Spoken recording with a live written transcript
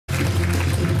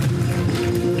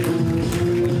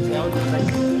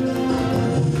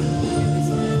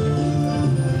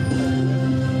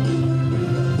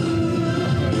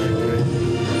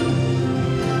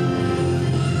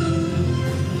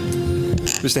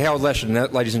Mr. Howard Ashton,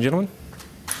 ladies and gentlemen.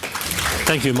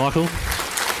 Thank you, Michael.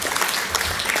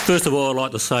 First of all, I'd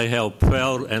like to say how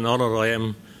proud and honoured I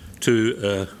am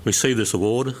to receive this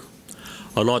award.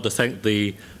 I'd like to thank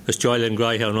the Australian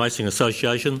Greyhound Racing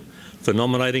Association for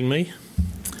nominating me.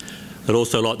 I'd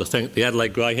also like to thank the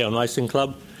Adelaide Greyhound Racing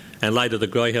Club and later the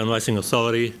Greyhound Racing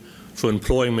Authority for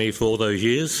employing me for all those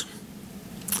years.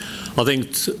 I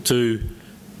think to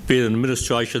be in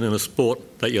administration in a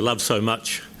sport that you love so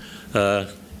much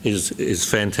is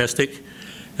fantastic,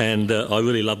 and I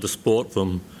really love the sport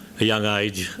from a young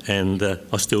age, and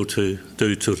I still do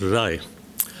till today.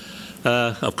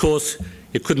 Of course,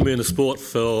 you couldn't be in the sport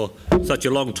for such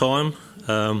a long time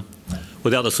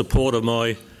without the support of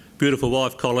my beautiful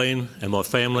wife Colleen and my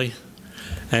family,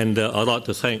 and I'd like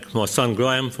to thank my son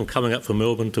Graham for coming up from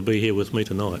Melbourne to be here with me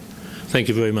tonight. Thank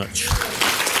you very much.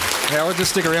 Howard,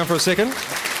 just stick around for a second.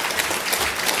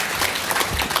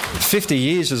 50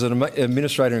 years as an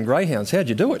administrator in greyhounds. How'd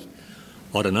you do it?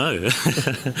 I don't know.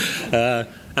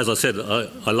 As I said,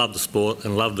 I love the sport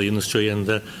and love the industry, and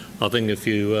I think if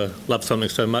you love something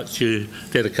so much, you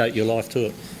dedicate your life to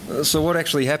it. So what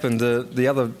actually happened? The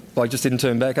other bloke just didn't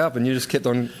turn back up, and you just kept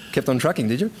on trucking,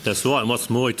 did you? That's right. And what's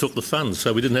more, he took the funds,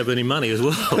 so we didn't have any money as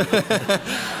well.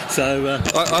 So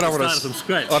I don't want started from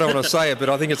scratch. I don't want to say it, but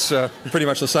I think it's pretty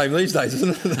much the same these days,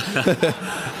 isn't it?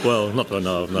 Well, not that I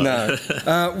know of.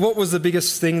 No. What was the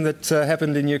biggest thing that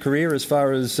happened in your career, as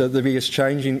far as the biggest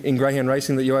change in greyhound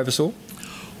racing that you oversaw?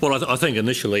 Well, I think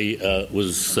initially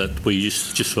was that we used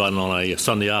to just run on a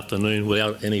Sunday afternoon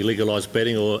without any legalised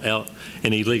betting or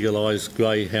any legalised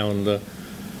greyhound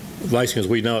racing as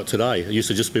we know it today. It used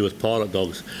to just be with pilot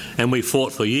dogs. And we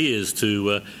fought for years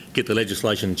to get the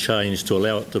legislation changed to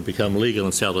allow it to become legal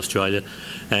in South Australia.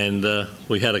 And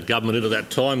we had a government in at that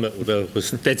time that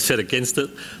was dead set against it.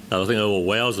 I think they were all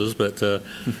wowsers, but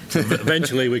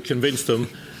eventually we convinced them.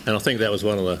 And I think that was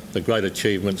one of the great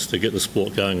achievements to get the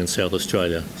sport going in South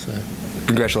Australia. So,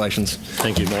 congratulations.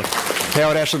 Thank you, Mike.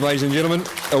 Howard Ashton, ladies and gentlemen,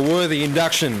 a worthy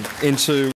induction into